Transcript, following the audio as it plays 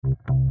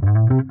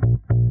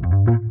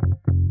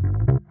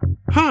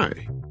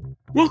Hi,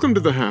 welcome to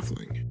The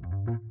Halfling.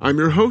 I'm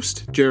your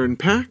host, Jaren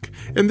Pack,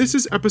 and this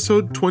is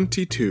episode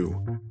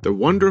 22, The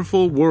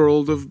Wonderful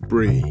World of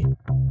Bree.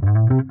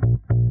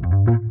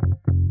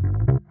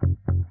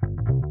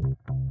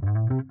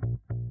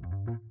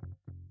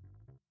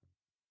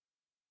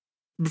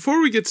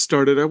 Before we get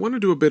started, I want to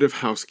do a bit of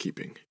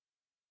housekeeping.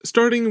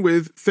 Starting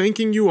with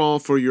thanking you all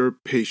for your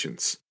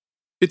patience.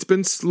 It's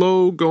been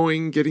slow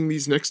going getting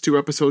these next two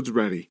episodes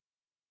ready.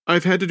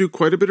 I've had to do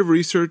quite a bit of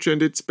research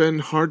and it's been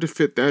hard to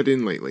fit that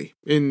in lately.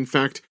 In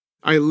fact,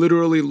 I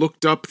literally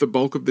looked up the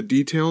bulk of the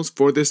details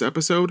for this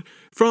episode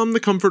from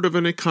the comfort of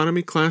an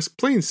economy class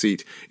plane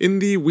seat in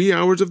the wee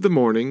hours of the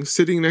morning,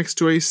 sitting next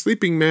to a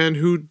sleeping man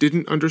who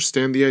didn't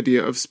understand the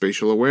idea of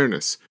spatial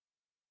awareness.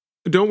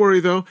 Don't worry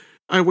though,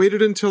 I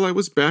waited until I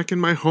was back in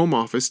my home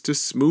office to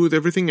smooth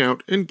everything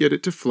out and get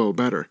it to flow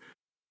better.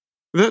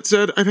 That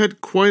said, I've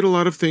had quite a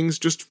lot of things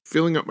just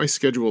filling up my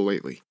schedule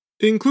lately,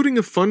 including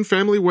a fun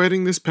family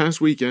wedding this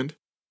past weekend.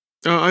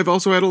 I've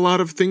also had a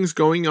lot of things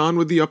going on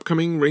with the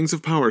upcoming Rings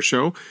of Power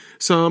show,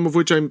 some of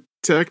which I'm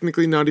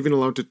technically not even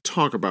allowed to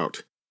talk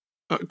about.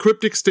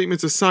 Cryptic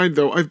statements aside,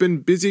 though, I've been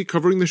busy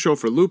covering the show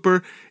for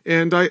Looper,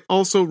 and I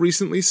also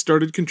recently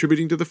started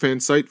contributing to the fan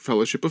site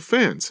Fellowship of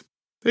Fans.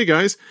 Hey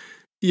guys,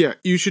 yeah,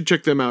 you should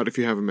check them out if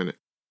you have a minute.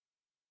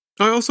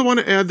 I also want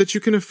to add that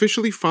you can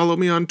officially follow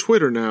me on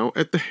Twitter now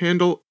at the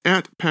handle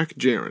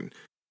 @PackJaron.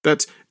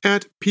 That's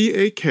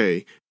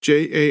 @PAKJARON.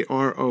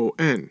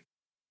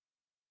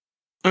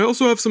 I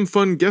also have some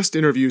fun guest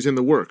interviews in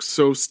the works,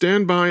 so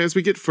stand by as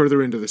we get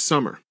further into the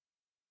summer.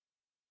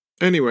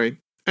 Anyway,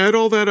 add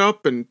all that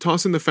up and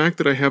toss in the fact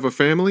that I have a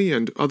family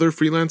and other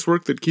freelance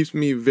work that keeps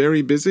me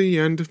very busy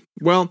and,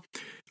 well,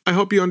 I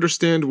hope you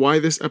understand why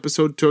this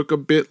episode took a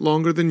bit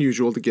longer than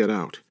usual to get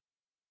out.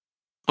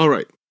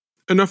 Alright,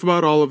 enough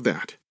about all of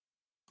that.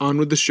 On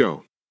with the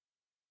show.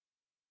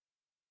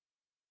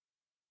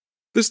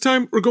 This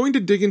time, we're going to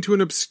dig into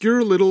an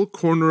obscure little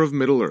corner of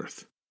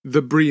Middle-earth,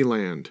 the Bree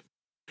land.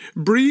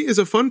 Bree is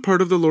a fun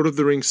part of the Lord of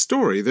the Rings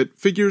story that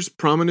figures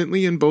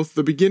prominently in both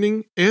the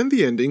beginning and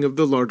the ending of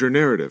the larger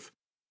narrative.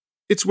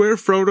 It's where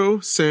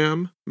Frodo,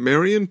 Sam,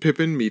 Merry, and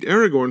Pippin meet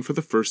Aragorn for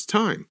the first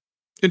time.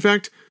 In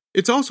fact,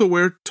 it's also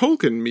where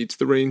Tolkien meets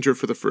the Ranger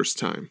for the first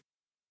time.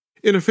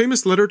 In a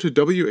famous letter to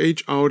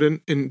W.H.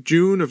 Auden in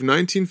June of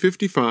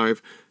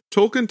 1955,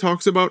 Tolkien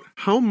talks about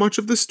how much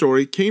of the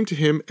story came to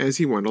him as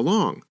he went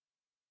along.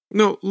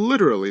 No,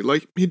 literally,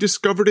 like he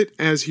discovered it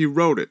as he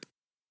wrote it.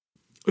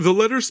 The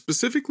letter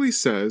specifically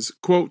says,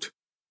 quote,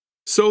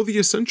 "So the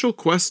essential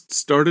quest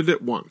started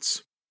at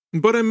once,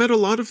 but I met a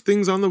lot of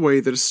things on the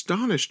way that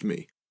astonished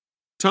me.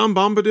 Tom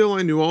Bombadil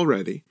I knew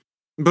already,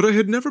 but I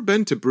had never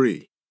been to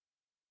Bree.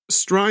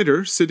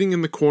 Strider sitting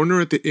in the corner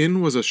at the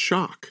inn was a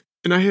shock,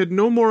 and I had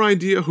no more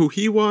idea who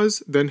he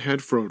was than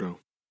had Frodo."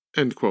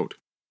 End quote.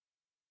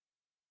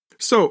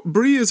 So,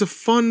 Bree is a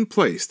fun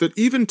place that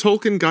even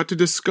Tolkien got to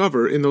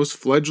discover in those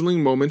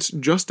fledgling moments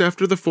just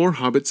after the four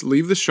hobbits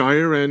leave the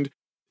Shire and,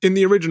 in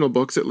the original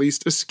books at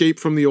least, escape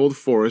from the old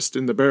forest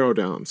in the Barrow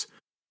Downs.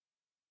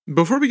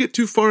 Before we get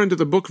too far into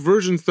the book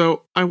versions,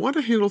 though, I want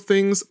to handle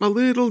things a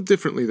little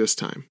differently this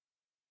time.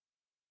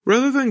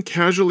 Rather than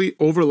casually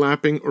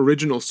overlapping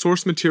original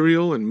source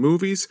material and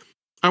movies,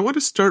 I want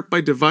to start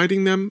by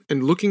dividing them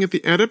and looking at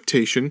the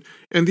adaptation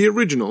and the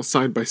original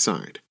side by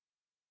side.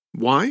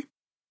 Why?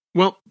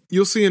 Well,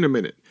 you'll see in a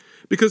minute,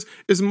 because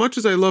as much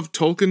as I love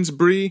Tolkien's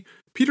Bree,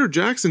 Peter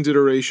Jackson's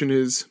iteration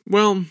is,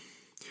 well,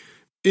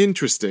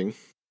 interesting.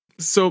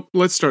 So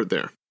let's start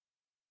there.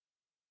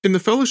 In the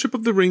Fellowship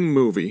of the Ring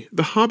movie,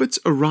 the hobbits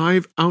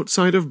arrive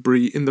outside of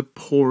Bree in the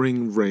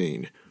pouring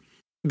rain.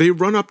 They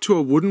run up to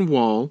a wooden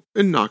wall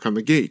and knock on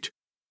the gate.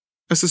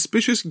 A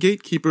suspicious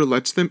gatekeeper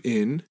lets them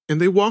in, and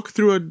they walk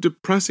through a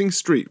depressing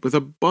street with a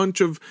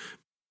bunch of,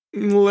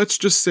 let's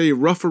just say,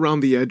 rough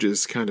around the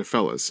edges kind of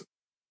fellas.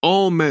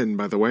 All men,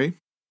 by the way.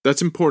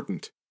 That's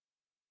important.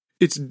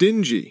 It's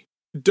dingy,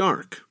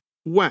 dark,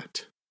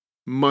 wet,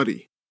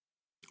 muddy.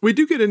 We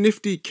do get a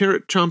nifty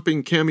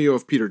carrot-chomping cameo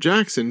of Peter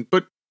Jackson,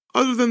 but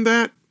other than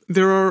that,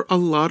 there are a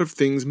lot of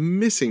things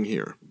missing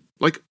here.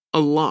 Like, a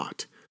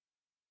lot.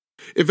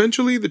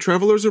 Eventually, the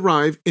travelers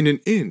arrive in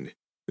an inn.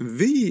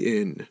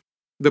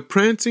 The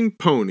Prancing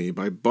Pony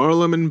by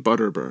Barlam and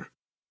Butterbur.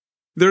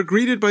 They're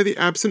greeted by the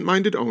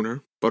absent-minded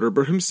owner,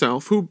 Butterbur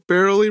himself, who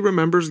barely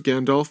remembers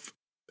Gandalf,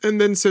 and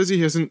then says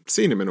he hasn't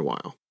seen him in a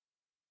while.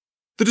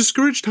 The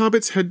discouraged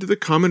hobbits head to the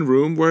common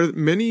room where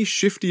many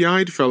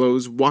shifty-eyed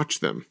fellows watch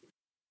them.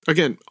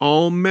 Again,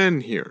 all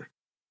men here.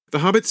 The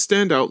hobbits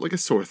stand out like a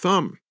sore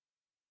thumb.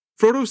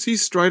 Frodo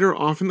sees Strider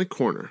off in the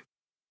corner.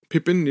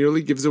 Pippin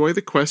nearly gives away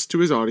the quest to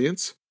his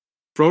audience.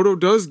 Frodo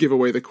does give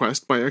away the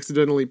quest by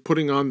accidentally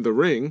putting on the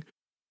ring.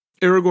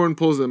 Aragorn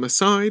pulls them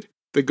aside.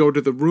 They go to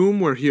the room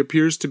where he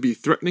appears to be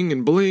threatening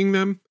and bullying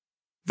them.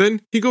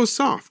 Then he goes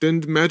soft,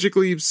 and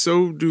magically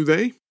so do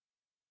they.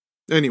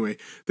 Anyway,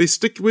 they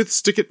stick with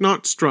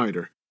Stick-It-Not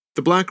Strider.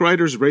 The Black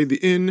Riders raid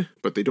the inn,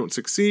 but they don't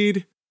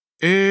succeed.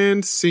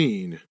 And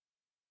scene.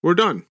 We're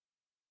done.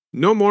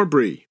 No more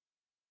Bree.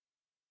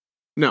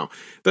 Now,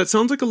 that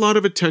sounds like a lot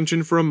of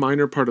attention for a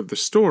minor part of the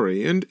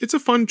story, and it's a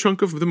fun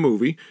chunk of the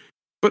movie,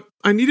 but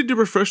I needed to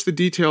refresh the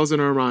details in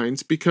our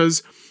minds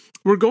because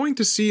we're going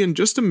to see in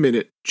just a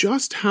minute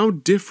just how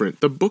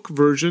different the book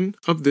version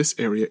of this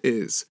area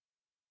is.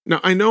 Now,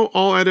 I know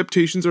all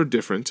adaptations are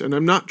different, and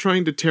I'm not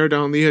trying to tear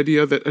down the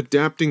idea that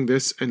adapting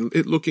this and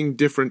it looking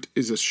different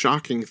is a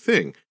shocking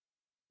thing,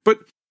 but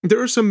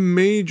there are some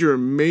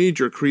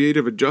major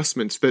creative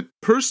adjustments that,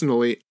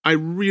 personally, I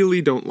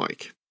really don't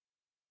like.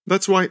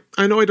 That's why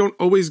I know I don't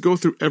always go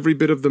through every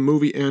bit of the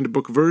movie and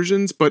book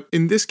versions, but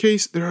in this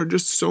case, there are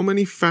just so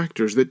many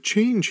factors that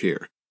change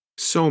here.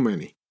 So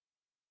many.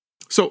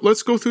 So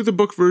let's go through the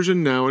book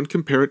version now and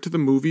compare it to the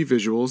movie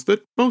visuals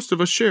that most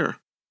of us share.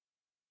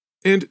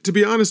 And to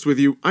be honest with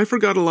you, I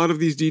forgot a lot of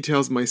these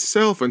details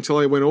myself until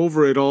I went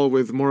over it all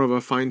with more of a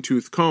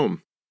fine-tooth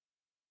comb.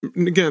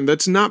 Again,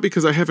 that's not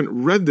because I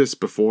haven't read this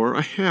before.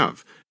 I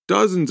have.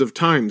 Dozens of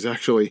times,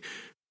 actually.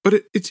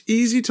 But it's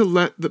easy to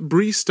let the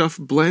Bree stuff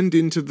blend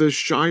into the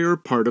Shire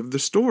part of the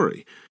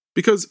story.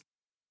 Because,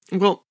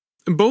 well,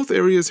 both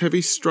areas have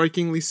a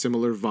strikingly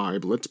similar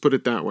vibe, let's put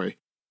it that way.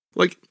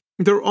 Like,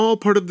 they're all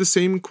part of the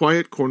same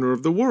quiet corner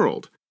of the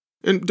world.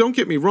 And don't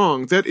get me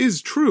wrong, that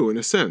is true in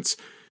a sense.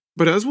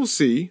 But as we'll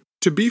see,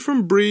 to be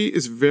from Bree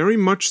is very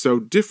much so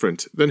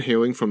different than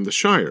hailing from the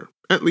Shire,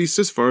 at least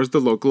as far as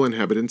the local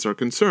inhabitants are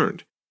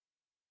concerned.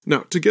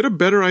 Now, to get a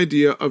better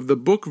idea of the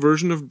book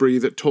version of Bree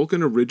that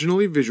Tolkien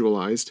originally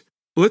visualized,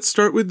 let's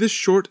start with this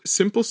short,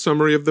 simple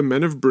summary of the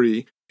Men of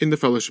Bree in the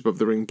Fellowship of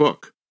the Ring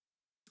book.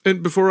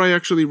 And before I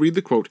actually read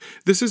the quote,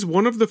 this is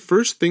one of the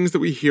first things that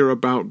we hear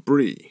about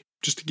Bree,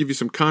 just to give you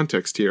some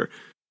context here,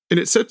 and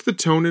it sets the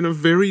tone in a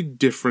very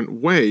different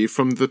way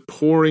from the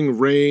pouring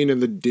rain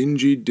and the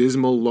dingy,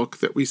 dismal look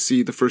that we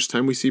see the first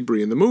time we see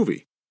Bree in the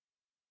movie.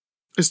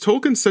 As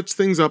Tolkien sets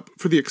things up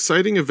for the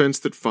exciting events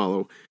that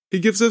follow, he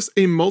gives us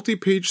a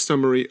multi-page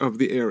summary of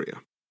the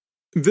area.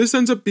 This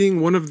ends up being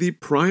one of the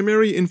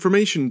primary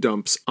information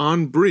dumps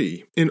on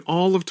Bree in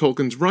all of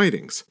Tolkien's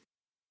writings.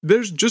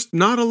 There's just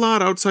not a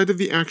lot outside of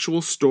the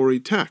actual story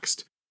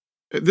text.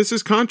 This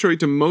is contrary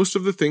to most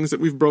of the things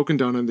that we've broken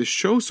down on this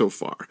show so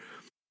far.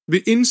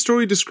 The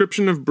in-story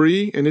description of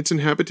Bree and its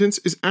inhabitants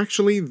is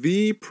actually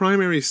the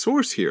primary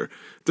source here.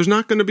 There's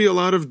not going to be a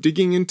lot of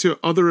digging into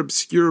other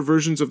obscure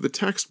versions of the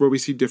text where we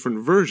see different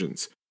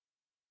versions.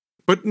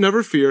 But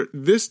never fear,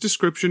 this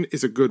description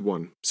is a good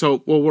one,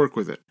 so we'll work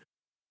with it.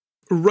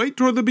 Right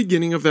toward the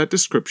beginning of that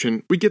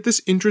description, we get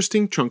this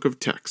interesting chunk of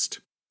text.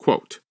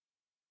 Quote,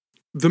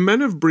 "The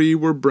men of Bree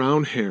were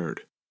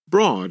brown-haired,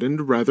 broad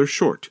and rather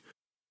short,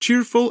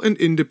 cheerful and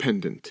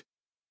independent.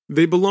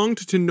 They belonged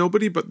to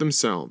nobody but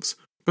themselves,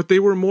 but they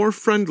were more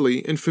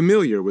friendly and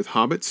familiar with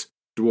hobbits,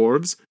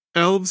 dwarves,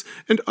 elves,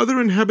 and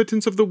other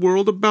inhabitants of the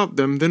world about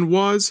them than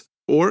was,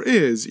 or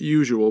is,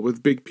 usual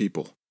with big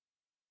people."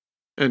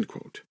 End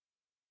quote.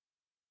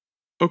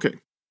 Okay,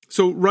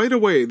 so right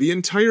away, the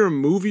entire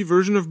movie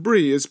version of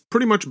Bree is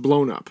pretty much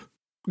blown up.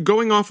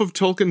 Going off of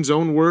Tolkien's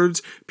own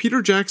words,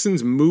 Peter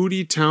Jackson's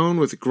moody town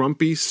with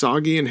grumpy,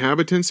 soggy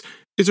inhabitants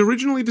is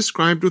originally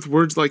described with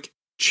words like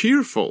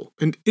cheerful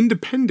and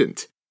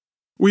independent.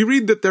 We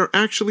read that they're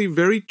actually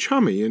very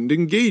chummy and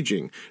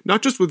engaging,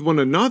 not just with one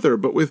another,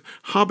 but with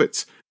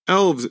hobbits,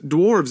 elves,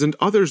 dwarves, and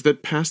others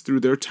that pass through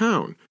their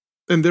town.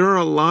 And there are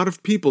a lot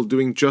of people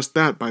doing just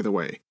that, by the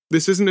way.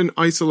 This isn't an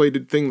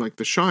isolated thing like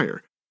the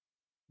Shire.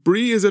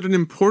 Bree is at an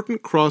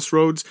important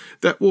crossroads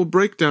that we'll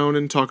break down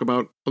and talk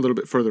about a little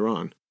bit further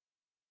on.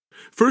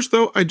 First,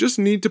 though, I just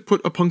need to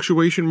put a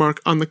punctuation mark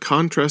on the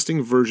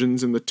contrasting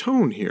versions in the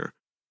tone here.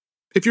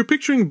 If you're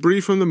picturing Bree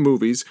from the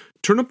movies,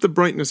 turn up the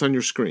brightness on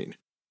your screen.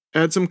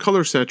 Add some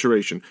color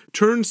saturation.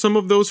 Turn some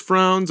of those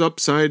frowns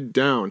upside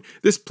down.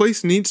 This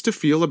place needs to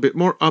feel a bit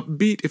more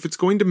upbeat if it's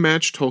going to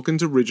match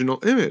Tolkien's original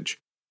image.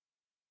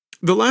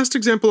 The last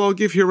example I'll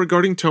give here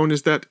regarding tone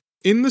is that,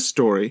 in the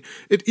story,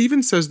 it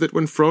even says that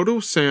when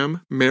Frodo,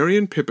 Sam, Merry,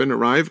 and Pippin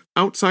arrive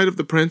outside of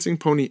the Prancing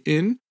Pony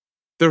Inn,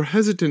 they're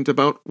hesitant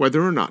about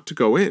whether or not to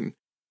go in.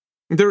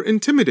 They're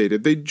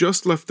intimidated. They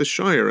just left the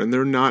Shire and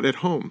they're not at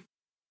home.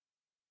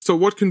 So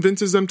what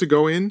convinces them to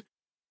go in?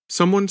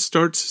 Someone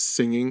starts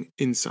singing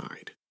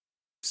inside.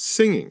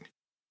 Singing.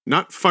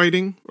 Not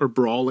fighting or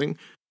brawling,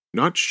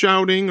 not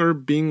shouting or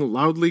being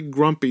loudly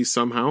grumpy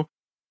somehow.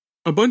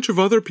 A bunch of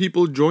other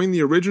people join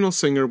the original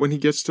singer when he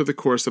gets to the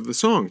chorus of the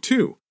song,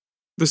 too.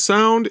 The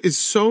sound is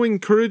so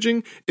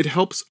encouraging, it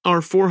helps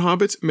our four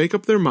hobbits make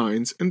up their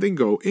minds and they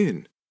go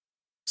in.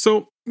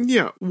 So,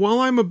 yeah, while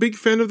I'm a big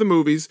fan of the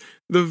movies,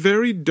 the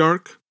very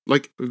dark,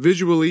 like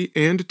visually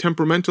and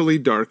temperamentally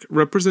dark,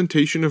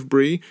 representation of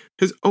Bree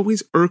has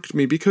always irked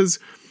me because,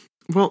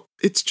 well,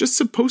 it's just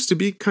supposed to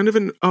be kind of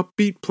an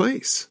upbeat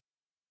place.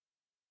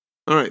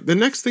 Alright, the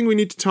next thing we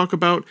need to talk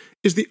about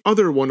is the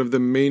other one of the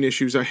main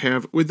issues I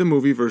have with the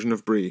movie version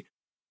of Bree.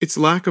 Its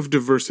lack of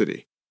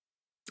diversity.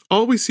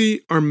 All we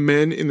see are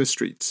men in the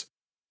streets.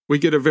 We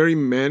get a very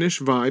mannish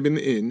vibe in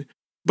the inn,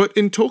 but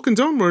in Tolkien's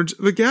own words,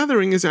 the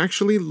gathering is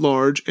actually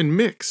large and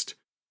mixed.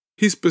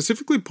 He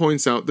specifically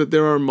points out that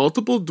there are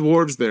multiple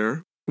dwarves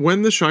there,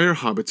 when the Shire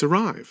hobbits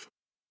arrive.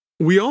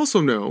 We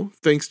also know,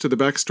 thanks to the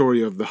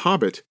backstory of The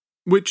Hobbit,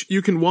 which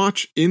you can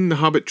watch in the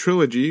Hobbit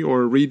trilogy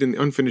or read in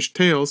the Unfinished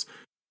Tales,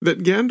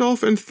 that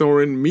Gandalf and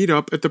Thorin meet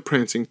up at the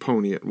Prancing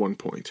Pony at one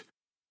point.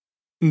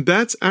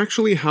 That's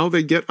actually how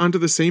they get onto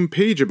the same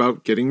page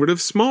about getting rid of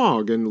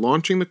Smaug and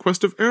launching the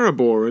quest of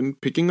Erebor and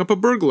picking up a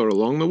burglar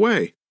along the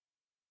way.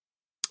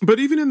 But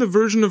even in the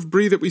version of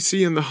Bree that we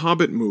see in the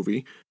Hobbit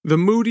movie, the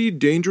moody,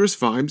 dangerous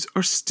vibes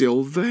are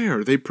still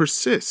there. They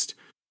persist.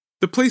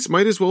 The place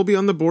might as well be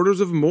on the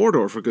borders of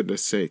Mordor, for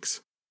goodness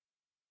sakes.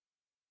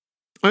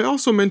 I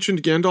also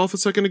mentioned Gandalf a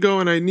second ago,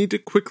 and I need to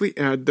quickly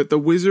add that the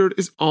wizard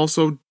is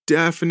also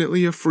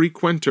definitely a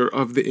frequenter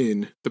of the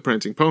inn, the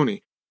Prancing Pony,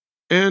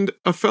 and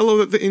a fellow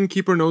that the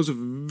innkeeper knows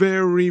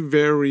very,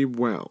 very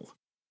well.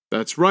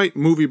 That's right,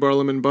 movie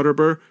Barlam and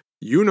Butterbur,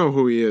 you know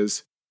who he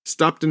is.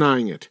 Stop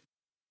denying it.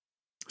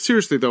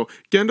 Seriously though,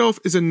 Gandalf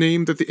is a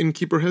name that the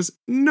innkeeper has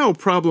no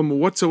problem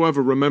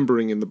whatsoever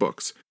remembering in the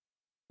books.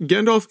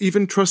 Gandalf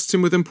even trusts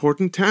him with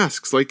important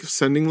tasks like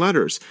sending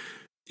letters,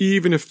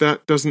 even if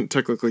that doesn't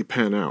technically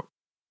pan out.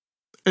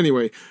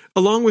 Anyway,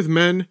 along with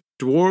men,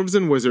 dwarves,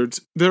 and wizards,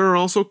 there are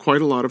also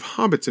quite a lot of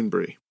hobbits in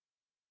Bree.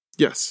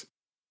 Yes,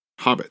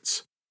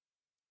 hobbits.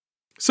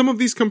 Some of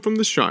these come from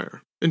the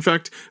Shire. In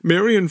fact,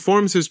 Merry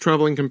informs his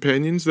traveling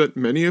companions that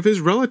many of his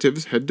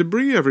relatives head to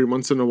Bree every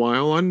once in a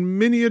while on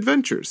mini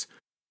adventures.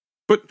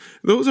 But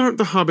those aren't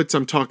the hobbits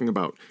I'm talking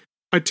about.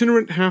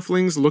 Itinerant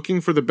halflings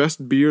looking for the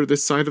best beer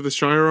this side of the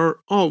Shire are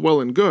all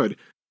well and good,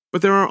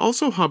 but there are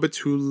also hobbits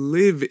who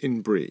live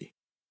in Bree.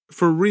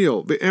 For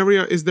real, the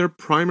area is their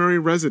primary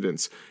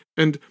residence,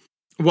 and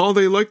while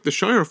they like the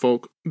Shire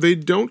folk, they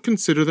don't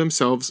consider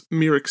themselves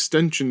mere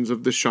extensions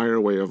of the Shire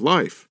way of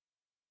life.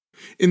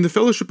 In the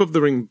Fellowship of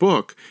the Ring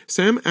book,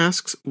 Sam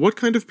asks what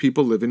kind of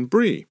people live in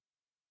Bree.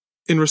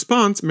 In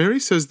response, Merry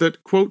says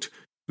that, quote,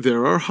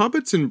 "There are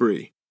hobbits in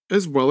Bree,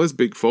 as well as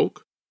big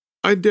folk.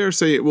 I dare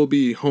say it will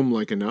be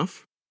home-like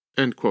enough."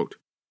 End quote.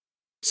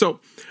 So,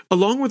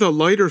 along with a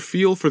lighter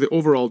feel for the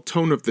overall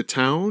tone of the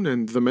town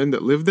and the men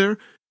that live there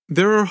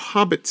are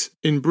hobbits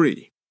in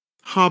Bree.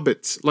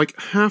 Hobbits, like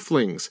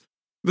halflings,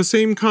 the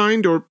same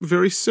kind or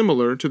very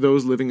similar to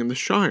those living in the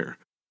Shire.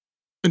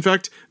 In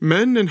fact,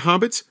 men and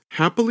hobbits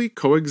happily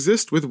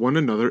coexist with one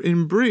another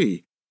in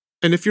Bree.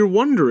 And if you're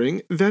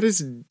wondering, that is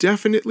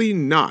definitely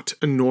not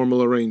a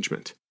normal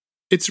arrangement.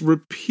 It's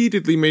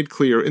repeatedly made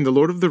clear in The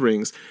Lord of the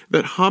Rings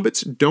that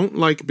hobbits don't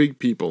like big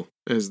people,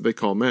 as they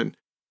call men.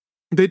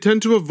 They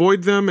tend to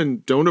avoid them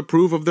and don't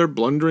approve of their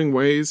blundering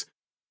ways.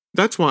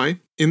 That's why,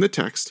 in the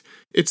text,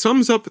 it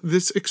sums up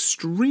this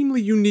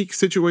extremely unique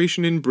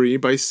situation in Bree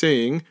by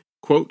saying,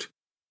 quote,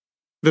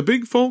 "The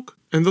big folk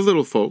and the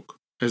little folk,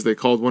 as they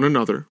called one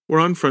another, were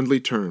on friendly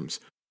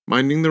terms,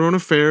 minding their own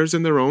affairs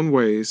in their own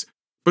ways,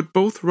 but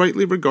both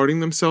rightly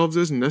regarding themselves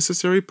as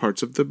necessary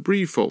parts of the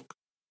Bree folk.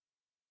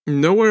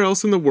 Nowhere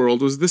else in the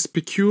world was this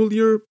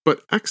peculiar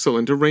but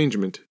excellent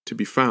arrangement to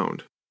be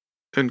found."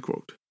 End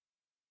quote.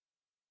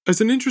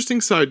 As an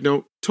interesting side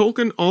note,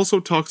 Tolkien also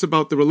talks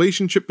about the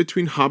relationship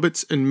between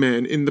hobbits and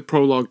men in the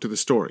prologue to the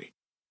story.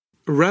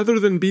 Rather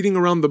than beating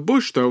around the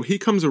bush, though, he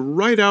comes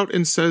right out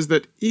and says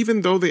that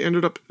even though they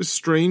ended up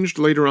estranged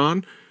later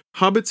on,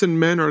 hobbits and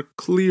men are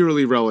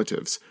clearly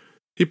relatives.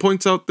 He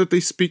points out that they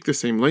speak the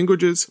same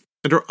languages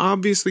and are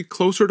obviously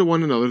closer to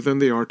one another than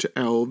they are to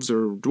elves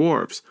or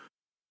dwarves.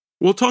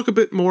 We'll talk a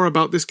bit more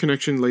about this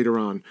connection later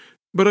on,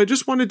 but I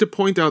just wanted to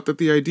point out that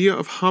the idea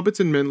of hobbits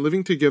and men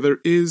living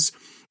together is,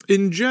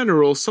 in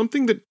general,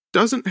 something that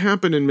doesn't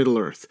happen in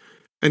Middle-earth,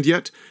 and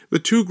yet the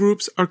two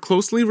groups are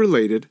closely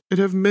related and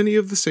have many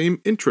of the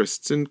same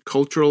interests and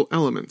cultural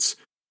elements.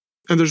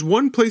 And there's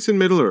one place in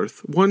Middle-earth,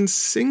 one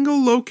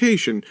single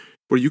location,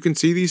 where you can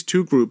see these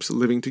two groups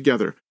living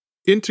together,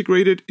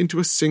 integrated into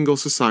a single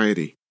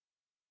society.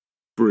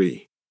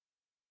 Bree.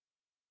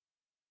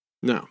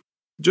 Now,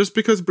 just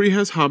because Bree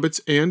has hobbits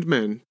and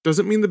men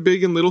doesn't mean the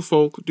big and little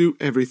folk do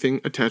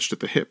everything attached at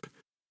the hip.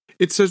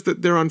 It says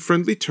that they're on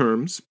friendly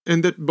terms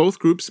and that both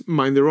groups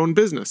mind their own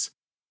business,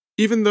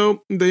 even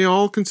though they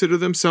all consider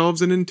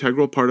themselves an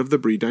integral part of the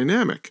Bree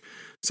dynamic,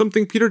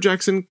 something Peter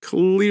Jackson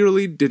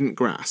clearly didn't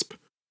grasp.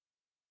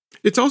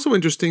 It's also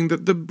interesting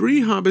that the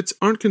Bree hobbits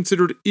aren't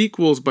considered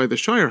equals by the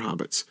Shire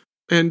hobbits,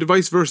 and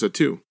vice versa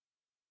too.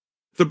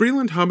 The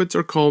Breeland hobbits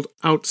are called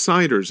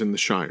outsiders in the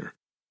Shire,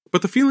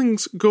 but the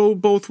feelings go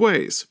both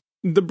ways.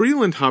 The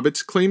Breeland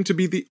hobbits claim to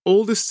be the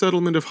oldest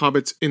settlement of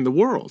hobbits in the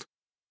world.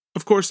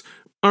 Of course,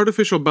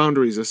 artificial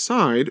boundaries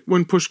aside,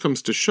 when push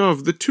comes to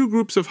shove, the two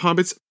groups of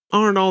hobbits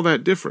aren't all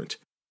that different.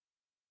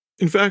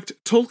 In fact,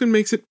 Tolkien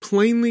makes it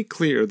plainly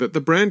clear that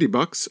the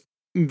Brandybucks,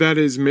 that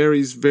is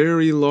Merry's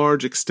very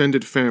large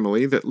extended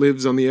family that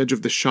lives on the edge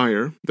of the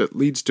Shire that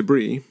leads to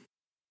Bree,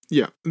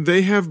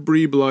 they have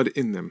Bree blood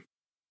in them.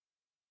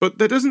 But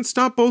that doesn't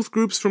stop both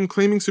groups from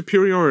claiming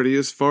superiority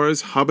as far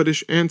as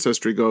hobbitish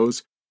ancestry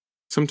goes.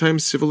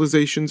 Sometimes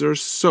civilizations are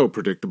so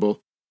predictable.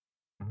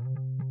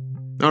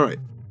 Alright,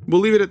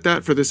 we'll leave it at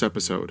that for this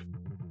episode.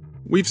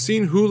 we've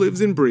seen who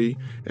lives in Bree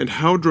and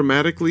how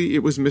dramatically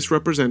it was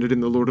misrepresented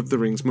in the Lord of the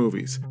Rings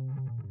movies.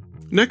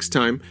 Next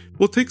time,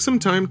 we'll take some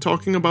time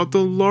talking about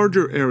the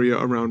larger area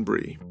around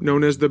Bree,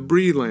 known as the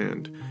Bree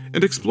Land,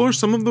 and explore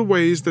some of the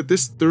ways that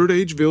this Third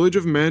Age village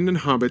of men and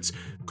hobbits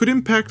could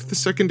impact the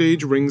Second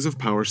Age Rings of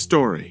Power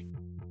story.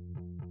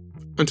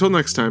 Until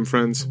next time,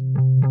 friends.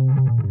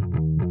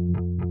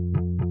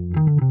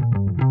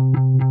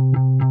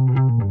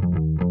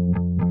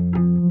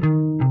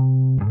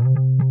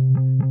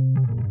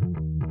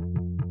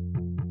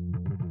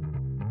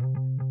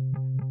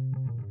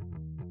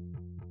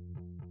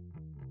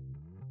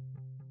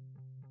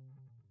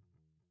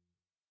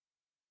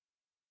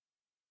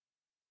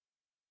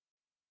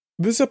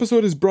 This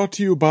episode is brought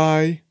to you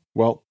by,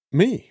 well,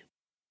 me.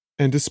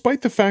 And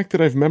despite the fact that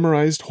I've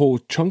memorized whole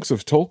chunks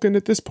of Tolkien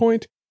at this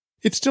point,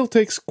 it still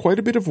takes quite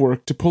a bit of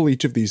work to pull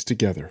each of these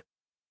together.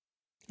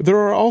 There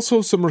are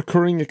also some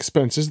recurring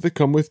expenses that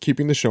come with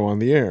keeping the show on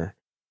the air.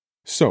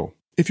 So,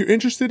 if you're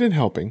interested in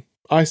helping,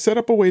 I set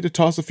up a way to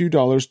toss a few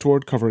dollars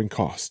toward covering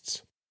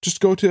costs. Just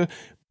go to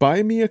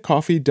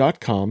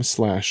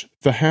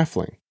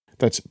buymeacoffee.com/thehalfling.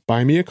 That's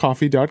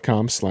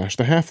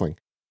buymeacoffee.com/thehalfling.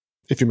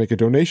 If you make a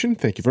donation,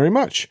 thank you very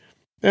much.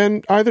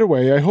 And either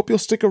way, I hope you'll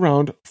stick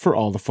around for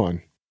all the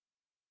fun.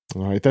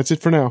 All right, that's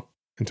it for now.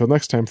 Until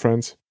next time,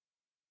 friends.